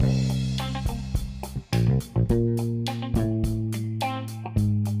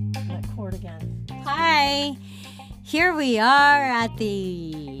Here we are at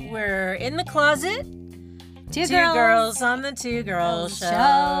the We're in the closet. Two Girls on the Two Girls Show.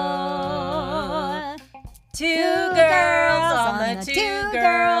 Two girls on the Two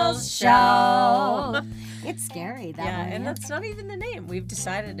Girls Show. It's scary that Yeah, one. and that's not even the name. We've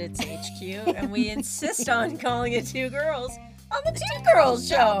decided it's HQ, and we insist on calling it Two Girls on the Two Girls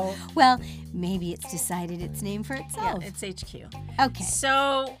Show. Well, maybe it's decided its name for itself. Yeah, it's HQ. Okay.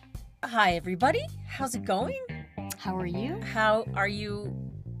 So, hi everybody. How's it going? How are you? How are you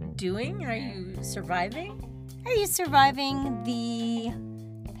doing? Are you surviving? Are you surviving the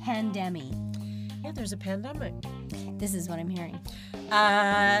pandemic? Yeah, there's a pandemic. This is what I'm hearing.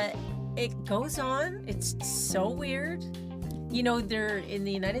 It goes on. It's so weird. You know, they're in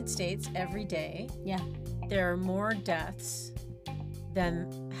the United States every day. Yeah. There are more deaths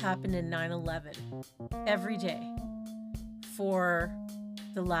than happened in 9/11 every day for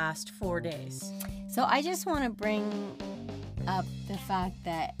the last 4 days. So I just want to bring up the fact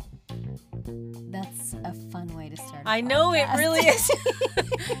that that's a fun way to start. I know it really is.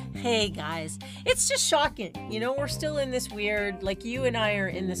 Hey guys, it's just shocking. You know, we're still in this weird, like you and I are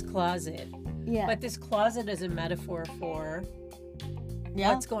in this closet. Yeah. But this closet is a metaphor for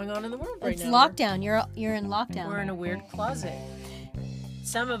what's going on in the world right It's now. lockdown. You're in lockdown. We're in a weird closet.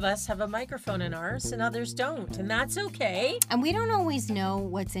 Some of us have a microphone in ours and others don't, and that's okay. And we don't always know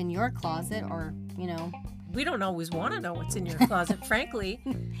what's in your closet or, you know. We don't always want to know what's in your closet, frankly.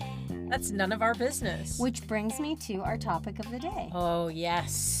 That's none of our business. Which brings me to our topic of the day. Oh,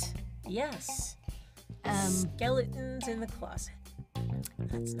 yes. Yes. Skeletons in the closet.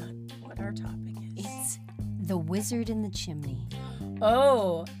 That's not what our topic is. It's the wizard in the chimney.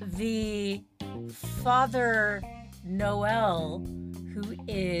 Oh, the Father Noel, who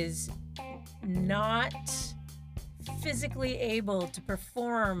is not physically able to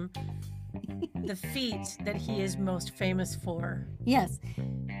perform the feat that he is most famous for. Yes.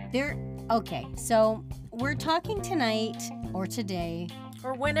 Okay, so we're talking tonight or today.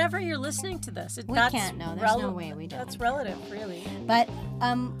 Or whenever you're listening to this. We can't know. There's no way we don't. That's relative, really. But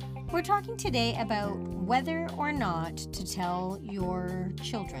we're talking today about whether or not to tell your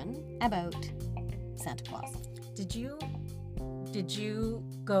children about Santa Claus. Did you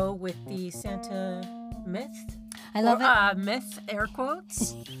go with the Santa myth? I love it. Myth, air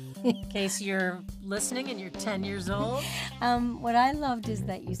quotes, in case you're listening and you're 10 years old. What I loved is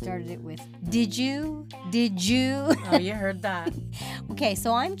that you started it with, did you? Oh, you heard that. Okay,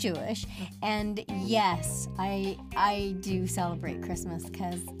 so I'm Jewish, and yes, I do celebrate Christmas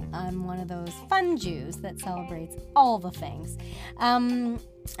because I'm one of those fun Jews that celebrates all the things.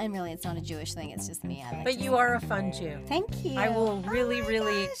 And really, it's not a Jewish thing, it's just me. But you are a fun Jew. Thank you. I will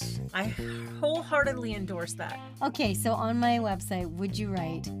really, I wholeheartedly endorse that. Okay, so on my website, would you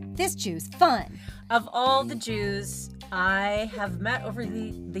write, this Jew's fun? Of all the Jews I have met over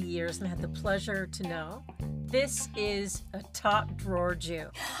the years and had the pleasure to know, this is a top drawer Jew.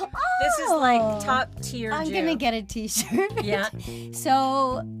 Oh, This is like top tier I'm Jew. going to get a t-shirt. Yeah.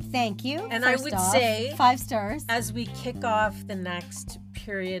 So, thank you. And First I would off, say 5 stars. as we kick off the next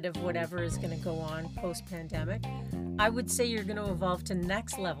period of whatever is going to go on post-pandemic, I would say you're going to evolve to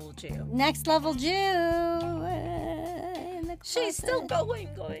next level Jew. Next level Jew. She's still going.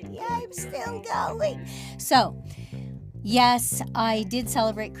 Yeah, I'm still going. So, yes, I did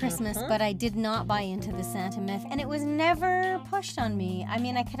celebrate Christmas, but I did not buy into the Santa myth, and it was never pushed on me. I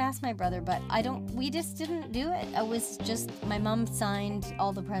mean, I could ask my brother, but we just didn't do it. It was just, my mom signed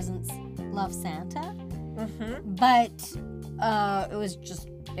all the presents, Love Santa. But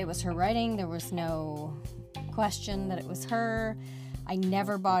it was her writing. There was no question that it was her. I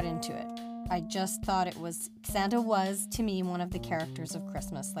never bought into it. I just thought Santa was, to me, one of the characters of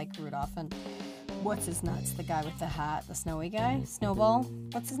Christmas, like Rudolph and what's his nuts? The guy with the hat, the snowy guy? Snowball?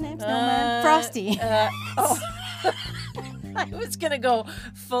 What's his name? Snowman? Frosty. I was going to go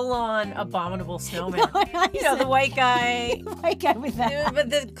full-on abominable snowman. No, you know, the white guy. The white guy with the hat. With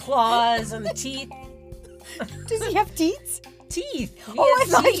the claws and the teeth. Does he have teeth? Teeth. I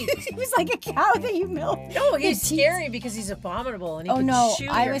thought he was like a cow that you milked. No, he's His teeth. scary because he's abominable and he could No, chew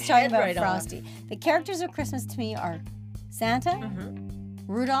I your was talking head about right Frosty. off. The characters of Christmas to me are Santa,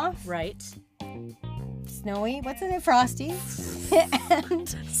 Rudolph, Right. Snowy, what's his name? Frosty, and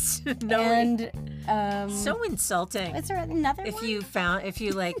So insulting. is there another If one?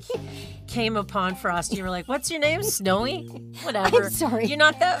 you like came upon Frosty, you were like, "What's your name? Snowy? Whatever." I'm sorry. You're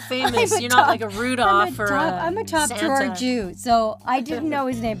not that famous. I'm You're not like a Rudolph or I'm a top Santa. drawer Jew, so I didn't know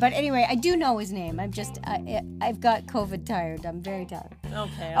his name. But anyway, I do know his name. I'm just I've got COVID tired. I'm very tired.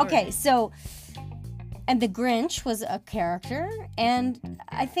 Okay. Okay, so And the Grinch was a character, and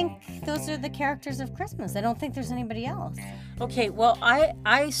I think those are the characters of Christmas. I don't think there's anybody else. Okay, well,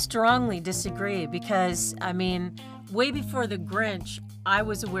 I strongly disagree because, I mean, way before the Grinch, I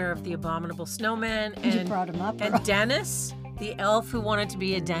was aware of the Abominable Snowman and, You brought him up, and Earl. Dennis, the elf who wanted to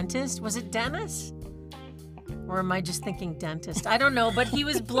be a dentist. Was it Dennis? Or am I just thinking dentist? I don't know, but he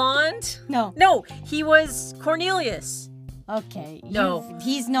was blonde. No. No, he was Cornelius. Okay. No.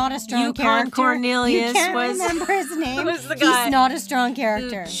 He's not a strong Yukon character. Cornelius you can't was- remember his name. was the guy He's not a strong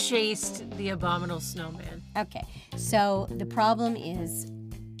character. Who chased the Abominable Snowman. Okay. So the problem is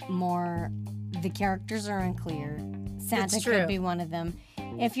more the characters are unclear. Santa It's true. could be one of them.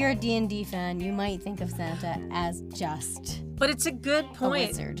 If you're a D&D fan, you might think of Santa as just But it's a good point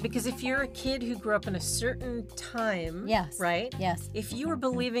wizard. because if you're a kid who grew up in a certain time, Yes. right? Yes. If you were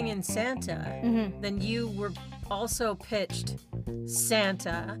believing in Santa, Mhm. then you were also pitched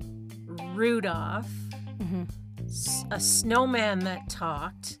Santa, Rudolph, Mhm. a snowman that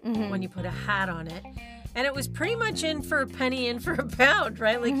talked when you put a hat on it. And it was pretty much in for a penny, in for a pound,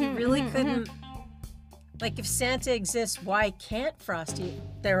 right? Like you really couldn't. Like if Santa exists, why can't Frosty?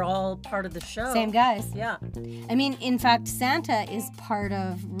 They're all part of the show. Same guys. Yeah. I mean, in fact, Santa is part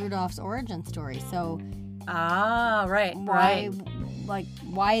of Rudolph's origin story. So Ah, right. why, Right.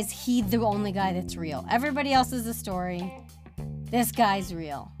 why is he the only guy that's real? Everybody else is a story. This guy's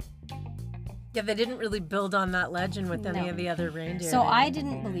real. Yeah, they didn't really build on that legend with any No. of the other reindeer. So did I they?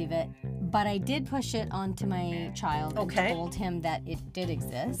 didn't believe it, but I did push it onto my child Okay. and told him that it did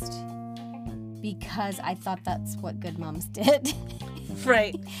exist because I thought that's what good moms did.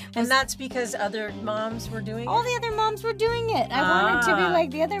 Right. And that's because other moms were doing All it? the other moms were doing it. I wanted to be Ah.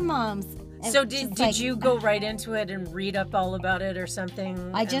 like the other moms. And So just did like- you go right into it and read up all about it or something?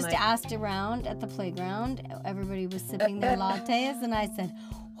 I and, just like- asked around at the playground. Everybody was sipping their lattes, and I said,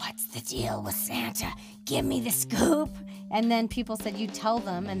 "What's the deal with Santa? Give me the scoop." And then people said, "You tell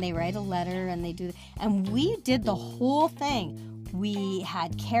them," and they write a letter, and they do. And we did the whole thing. We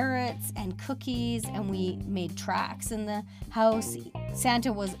had carrots and cookies, and we made tracks in the house.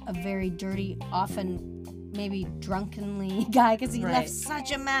 Santa was a very dirty, often maybe drunkenly guy because he Right. left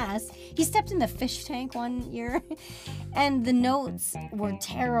such a mess. He stepped in the fish tank one year, and the notes were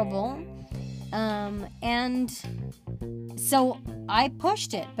terrible. And so I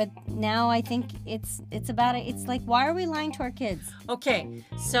pushed it, but now I think it's about it. It's like, why are we lying to our kids? Okay,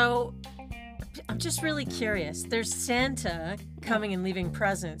 so I'm just really curious. There's Santa coming and leaving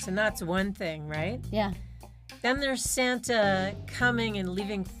presents, and that's one thing, right? Yeah. Then there's Santa coming and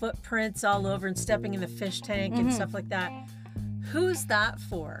leaving footprints all over and stepping in the fish tank and stuff like that. Who's that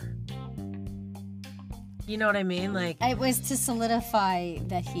for? You know what I mean? Like, It was to solidify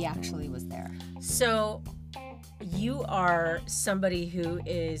that he actually was there. so you are somebody who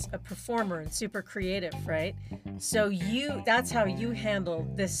is a performer and super creative, right? So that's how you handle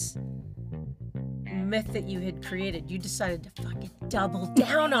this myth that you had created. You decided to fucking double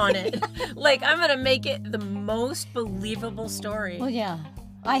down on it. Like, I'm gonna make it the most believable story. Well, yeah.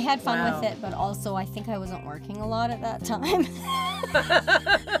 I had fun Wow. with it, but also I think I wasn't working a lot at that time.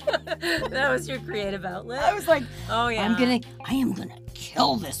 That was your creative outlet. I was like, Oh yeah. I am gonna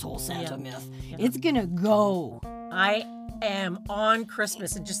kill this whole Santa Yeah. myth. It's gonna go. I am on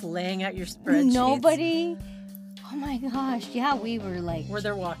Christmas and just laying out your spreadsheets. Nobody. Oh my gosh. Yeah, we were like. Were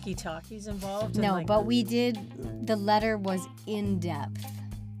there walkie-talkies involved? And No, like- but we did. The letter was in depth,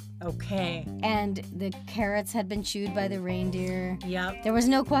 Okay. and the carrots had been chewed by the reindeer. Yep. There was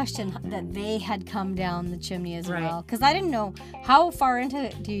no question that they had come down the chimney as Right. well. Because I didn't know how far into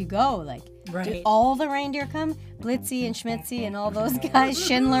it do you go. Like, do Right. all the reindeer come? Blitzy and Schmitzy and all those guys,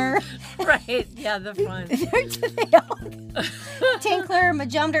 Schindler. Right. Yeah, the fun. Do they all, Tinkler,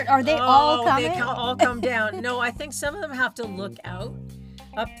 Majumder, are they all coming? They all come down. No, I think some of them have to look out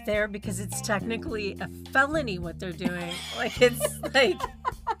up there because it's technically a felony what they're doing. Like, it's like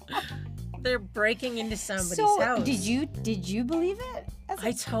they're breaking into somebody's So house. did you believe it?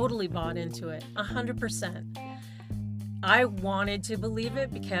 I totally bought into it, 100%. I wanted to believe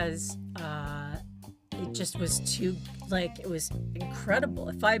it because it just was too, like, it was incredible.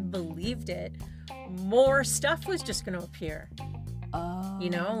 If I believed it, more stuff was just going to appear. Oh.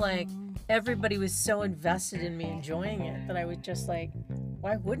 You know, like, everybody was so invested in me enjoying it that I was just like,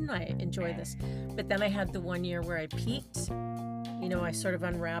 why wouldn't I enjoy this? But then I had the one year where I peaked. You know, I sort of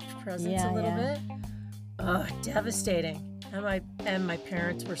unwrapped presents a little bit. Oh, devastating. And my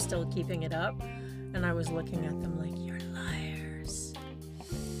parents were still keeping it up. And I was looking at them like, you're liars.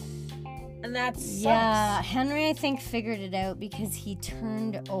 And that sucks. Yeah, Henry, I think, figured it out because he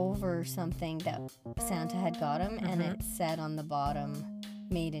turned over something that Santa had got him, and it said on the bottom,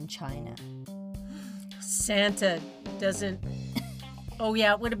 "Made in China." Santa doesn't. Oh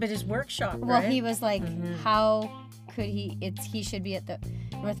yeah, it would have been his workshop, right? Well, he was like, how could he? He should be at the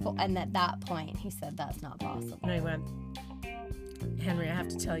North Pole. And at that point, he said that's not possible. And I went, Henry, I have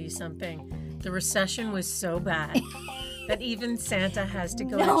to tell you something. The recession was so bad that even Santa has to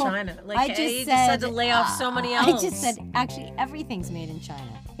go to China. Like, he just had to lay off so many elves. I just said, actually, everything's made in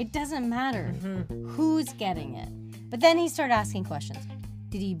China. It doesn't matter who's getting it. But then he started asking questions.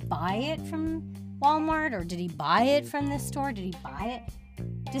 Did he buy it from Walmart, or did he buy it from this store? Did he buy it?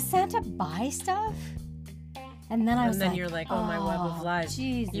 Does Santa buy stuff? And then you're like, oh, my web of lies.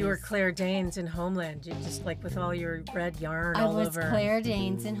 Jesus. You were Claire Danes in Homeland. You just like with all your red yarn all over. I was Claire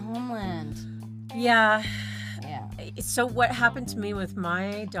Danes in Homeland. Yeah. Yeah. So what happened to me with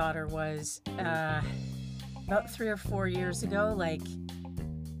my daughter was about 3 or 4 years ago, like,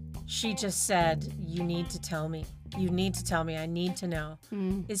 she just said, you need to tell me. You need to tell me. I need to know.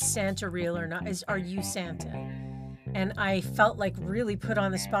 Is Santa real or not? Are you Santa? And I felt like really put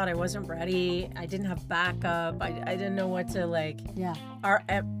on the spot. I wasn't ready. I didn't have backup. I didn't know what to like. Yeah.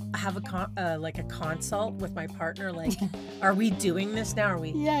 Have a consult with my partner. Like, are we doing this now? Are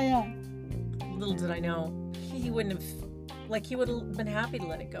we? Yeah. Little did I know, he wouldn't have. Like, he would have been happy to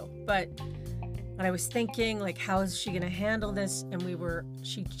let it go. But I was thinking, like, how is she gonna handle this? And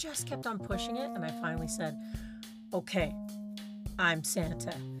she just kept on pushing it. And I finally said, okay, I'm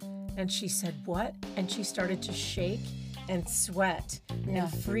Santa. And she said, what? And she started to shake and sweat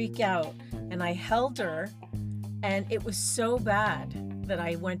and freak out. And I held her, and it was so bad that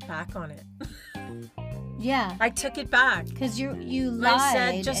I went back on it. Yeah. I took it back. Because you lied, I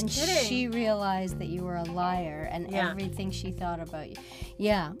said, just and kidding. She realized that you were a liar, and everything she thought about you.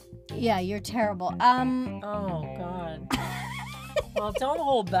 Yeah, you're terrible. Oh, God. Well, don't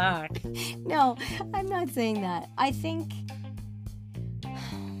hold back. No, I'm not saying that. I think...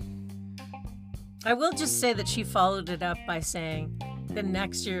 I will just say that she followed it up by saying the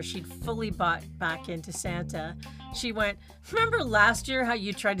next year she'd fully bought back into Santa. She went, remember last year how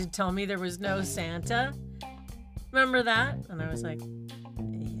you tried to tell me there was no Santa? Remember that? And I was like,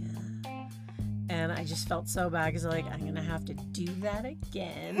 yeah. And I just felt so bad because I'm going to have to do that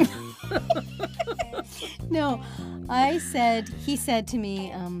again. No, he said to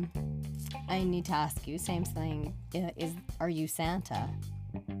me, I need to ask you, same thing, are you Santa?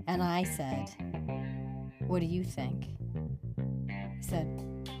 And I said, what do you think? He said,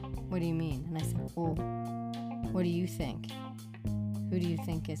 what do you mean? And I said, well, what do you think? Who do you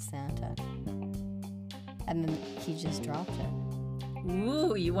think is Santa? And then he just dropped it.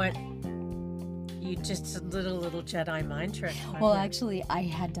 Ooh, you just did a little Jedi mind trick. Well, actually, I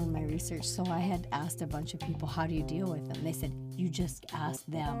had done my research, so I had asked a bunch of people, how do you deal with them? They said, you just ask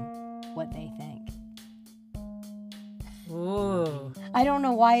them what they think. Ooh. I don't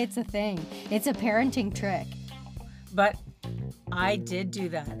know why it's a thing. It's a parenting trick. But I did do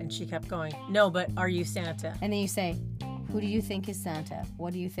that, and she kept going, no, but are you Santa? And then you say, who do you think is Santa?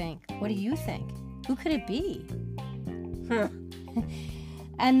 What do you think? What do you think? Who could it be?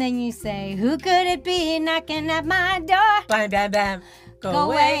 And then you say, who could it be knocking at my door? Bam, bam, bam.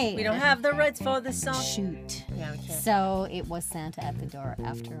 Go away. We don't have the rights for this song. Shoot. Yeah, we can't. So it was Santa at the door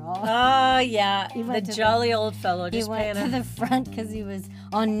after all. Oh, yeah. The jolly old fellow just paying to the front because he was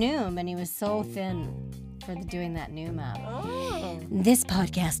on Noom, and he was so thin for doing that Noom app. Oh. This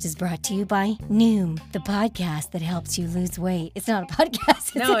podcast is brought to you by Noom, the podcast that helps you lose weight. It's not a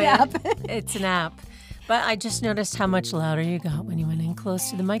podcast, it's an app. It's an app. But I just noticed how much louder you got when you went in close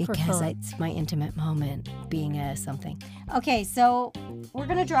to the microphone. Because it's my intimate moment being something. Okay, so we're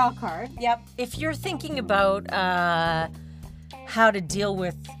going to draw a card. Yep. If you're thinking about how to deal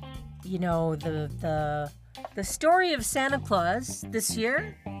with, the story of Santa Claus this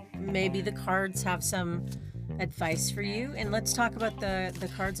year, maybe the cards have some advice for you. And let's talk about the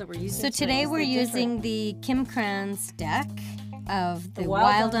cards that we're using. So today we're using the Kim Kranz deck of the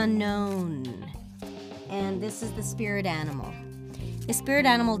Wild Unknown. And this is the spirit animal. The spirit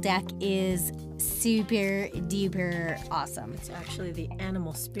animal deck is super duper awesome. It's actually the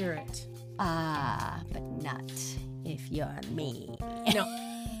animal spirit. But not if you're me. No.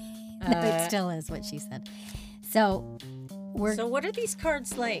 No, it still is what she said. So what are these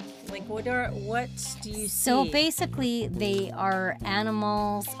cards like? Like what do you see? So basically they are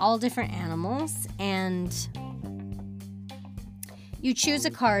animals, all different animals, and you choose a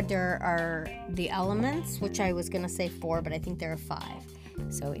card. There are the elements, which I was going to say 4, but I think there are 5.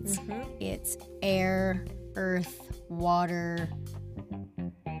 So it's air, earth, water,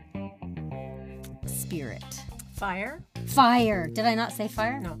 spirit. Fire? Fire. Did I not say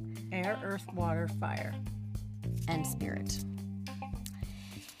fire? No. Air, earth, water, fire. And spirit.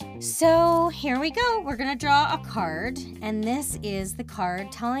 So here we go. We're going to draw a card. And this is the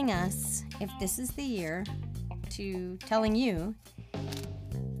card telling us if this is the year to telling you.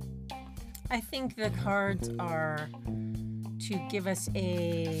 I think the cards are to give us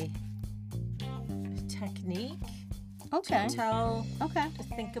a technique Okay. to tell, Okay. to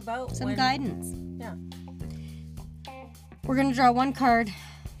think about. Some when, guidance. Yeah. We're going to draw one card.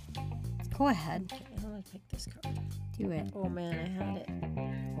 Go ahead. Okay, I'm going to pick this card. Do it. Oh man, I had it.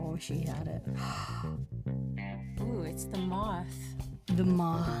 Oh, she had it. Ooh, it's the moth. The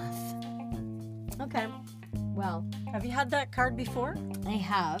moth. Okay. Well, Have you had that card before? I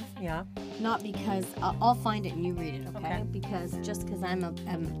have. Yeah. Not because I'll find it and you read it, okay? Okay. Because just because I'm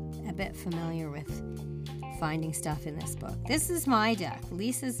a bit familiar with finding stuff in this book. This is my deck.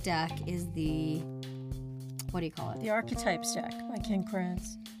 Lisa's deck is the, what do you call it? The Archetypes deck by Ken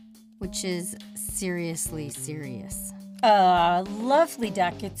Kranz. Which is seriously serious. Lovely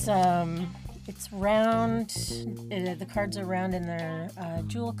deck. It's round. The cards are round and they're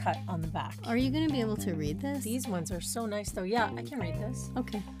jewel cut on the back. Are you going to be able to read this? These ones are so nice though. Yeah, I can read this.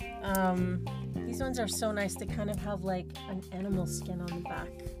 Okay. These ones are so nice. They kind of have like an animal skin on the back.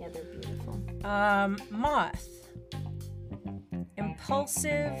 Yeah, they're beautiful. Moth.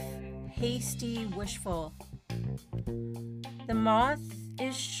 Impulsive, hasty, wishful. The moth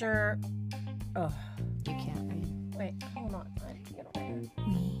is sure. Oh, You can't read. wait, hold on. I have to get over here.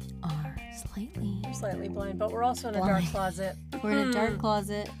 We are slightly. I'm slightly blind, but we're also in a dark Blind. closet. We're in a dark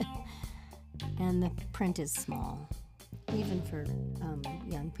closet, and the print is small, even for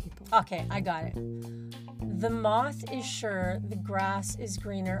young people. Okay, I got it. The moth is sure the grass is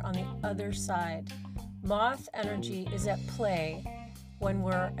greener on the other side. Moth energy is at play when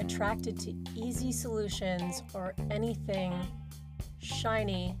we're attracted to easy solutions or anything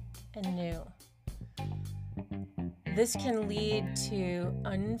shiny and new. This can lead to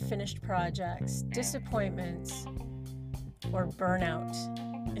unfinished projects, disappointments, or burnout.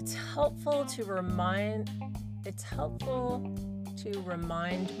 It's helpful to remind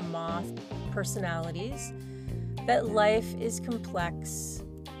moth personalities that life is complex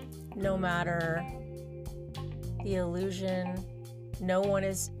no matter the illusion. No one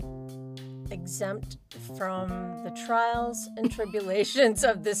is exempt from the trials and tribulations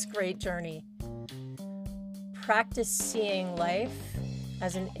of this great journey. Practice seeing life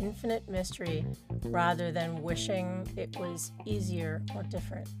as an infinite mystery rather than wishing it was easier or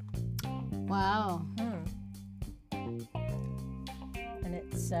different. Wow. And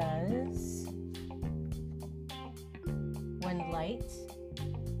it says, when light,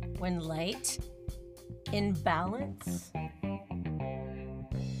 in balance,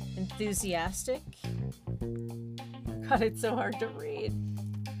 enthusiastic. God, it's so hard to read.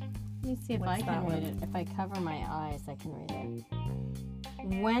 Let me see if What's I that can read one? it. If I cover my eyes, I can read it.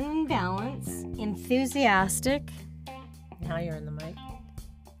 When in balance, enthusiastic, Now you're in the mic.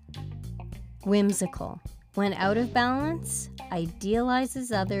 whimsical. When out of balance,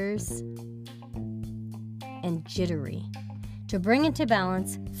 idealizes others, and jittery. To bring into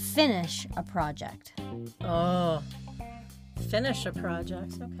balance, finish a project. Oh, finish a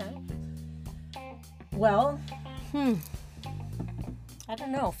project. Okay. Well, I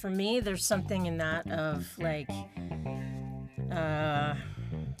don't know. For me, there's something in that of like,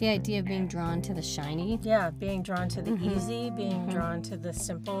 The idea of being drawn to the shiny. yeah, being drawn to the easy, being drawn to the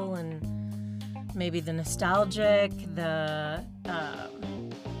simple, and maybe the nostalgic, the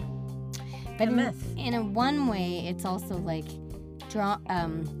But myth. in a one way, it's also like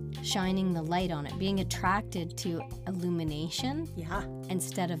shining the light on it, being attracted to illumination yeah.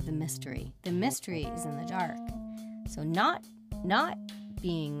 instead of the mystery. The mystery is in the dark. So not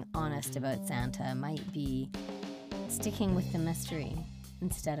being honest about Santa might be sticking with the mystery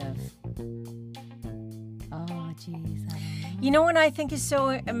instead of, oh geez, I don't know. You know what I think is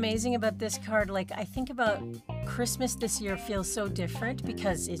so amazing about this card? Like, I think about Christmas this year feels so different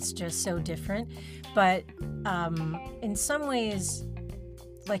because it's just so different. But in some ways,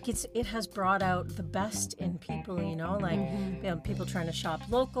 like it has brought out the best in people, you know, like you know, people trying to shop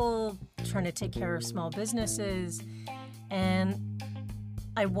local, trying to take care of small businesses. And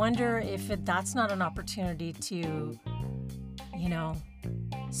I wonder if that's not an opportunity to, you know,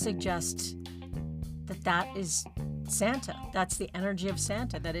 suggest that is Santa. That's the energy of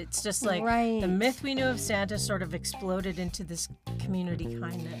Santa, that it's just like Right. the myth we knew of Santa sort of exploded into this community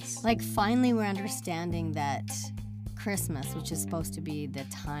kindness. Like finally we're understanding that Christmas, which is supposed to be the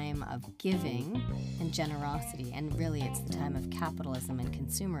time of giving and generosity, and really it's the time of capitalism and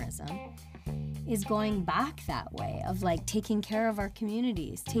consumerism, is going back that way of like taking care of our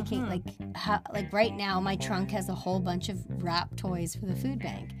communities, taking like right now my trunk has a whole bunch of wrap toys for the food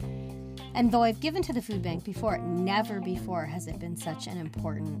bank. And though I've given to the food bank before, never before has it been such an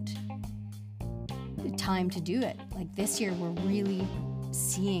important time to do it. Like this year, we're really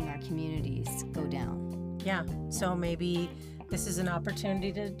seeing our communities go down. Yeah. So maybe this is an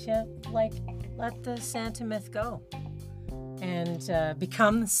opportunity to like let the Santa myth go and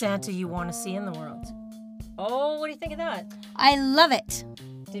become the Santa you want to see in the world. Oh, what do you think of that? I love it.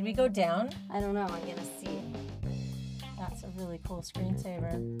 Did we go down? I don't know. I'm gonna see. That's a really cool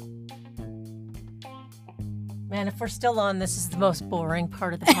screensaver. Man, if we're still on, this is the most boring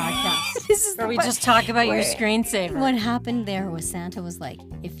part of the podcast. This is where we just talk about your screensaver. What happened there was Santa was like,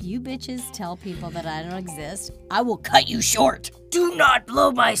 if you bitches tell people that I don't exist, I will cut you short. Do not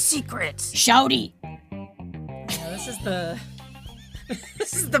blow my secrets. Shouty. Yeah, this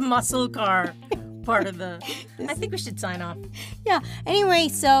is the muscle car part of the. I think we should sign off. Yeah. Anyway,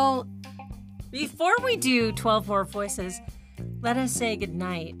 so before we do 12 more voices, let us say good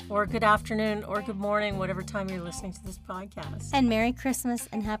night or good afternoon or good morning, whatever time you're listening to this podcast. And Merry Christmas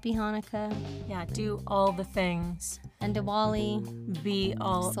and Happy Hanukkah. Yeah, do all the things. And Diwali. Be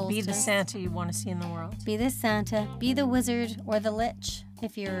the Santa you want to see in the world. Be the Santa. Be the wizard or the lich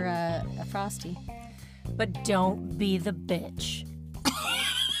if you're a Frosty. But don't be the bitch.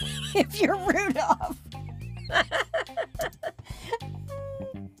 If you're Rudolph.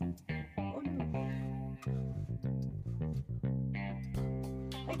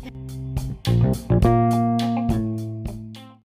 Okay.